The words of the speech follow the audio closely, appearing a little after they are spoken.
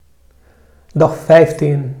Dag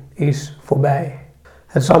 15 is voorbij.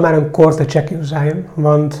 Het zal maar een korte check-in zijn,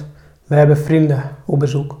 want we hebben vrienden op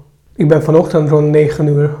bezoek. Ik ben vanochtend rond 9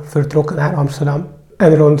 uur vertrokken naar Amsterdam.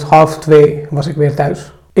 En rond 1:30 was ik weer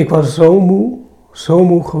thuis. Ik was zo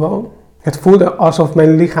moe gewoon. Het voelde alsof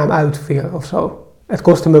mijn lichaam uitviel of zo. Het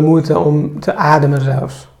kostte me moeite om te ademen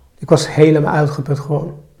zelfs. Ik was helemaal uitgeput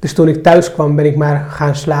gewoon. Dus toen ik thuis kwam ben ik maar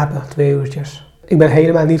gaan slapen 2 uurtjes. Ik ben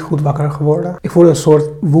helemaal niet goed wakker geworden. Ik voel een soort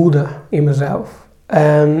woede in mezelf.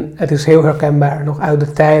 En het is heel herkenbaar nog uit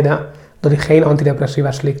de tijden dat ik geen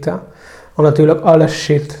antidepressiva slikte. Want natuurlijk alle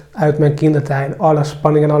shit uit mijn kindertijd, alle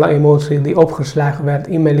spanning en alle emotie die opgeslagen werd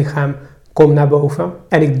in mijn lichaam, komt naar boven.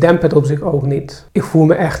 En ik demp het op zich ook niet. Ik voel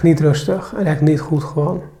me echt niet rustig en echt niet goed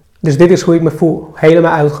gewoon. Dus dit is hoe ik me voel,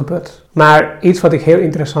 helemaal uitgeput. Maar iets wat ik heel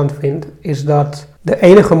interessant vind, is dat de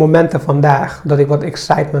enige momenten vandaag dat ik wat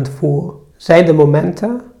excitement voel, zijn de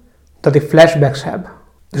momenten dat ik flashbacks heb.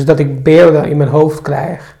 Dus dat ik beelden in mijn hoofd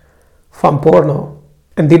krijg van porno.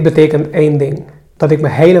 En dit betekent één ding. Dat ik me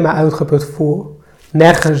helemaal uitgeput voel,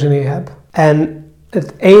 nergens zin in heb. En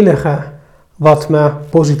het enige wat me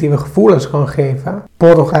positieve gevoelens kan geven,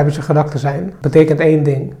 pornografische gedachten zijn, betekent één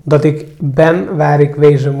ding. Dat ik ben waar ik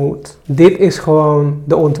wezen moet. Dit is gewoon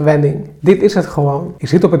de ontwenning. Dit is het gewoon. Ik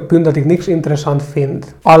zit op het punt dat ik niks interessant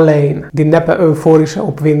vind. Alleen die neppe euforische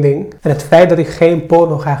opwinding. En het feit dat ik geen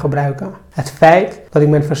porno ga gebruiken. Het feit dat ik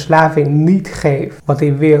mijn verslaving niet geef wat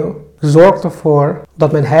ik wil, zorgt ervoor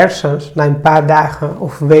dat mijn hersens na een paar dagen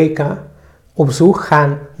of weken op zoek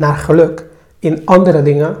gaan naar geluk in andere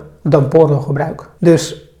dingen dan porno gebruik.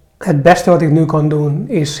 Dus het beste wat ik nu kan doen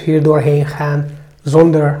is hier doorheen gaan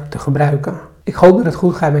zonder te gebruiken. Ik hoop dat het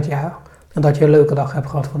goed gaat met jou en dat je een leuke dag hebt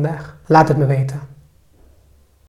gehad vandaag. Laat het me weten.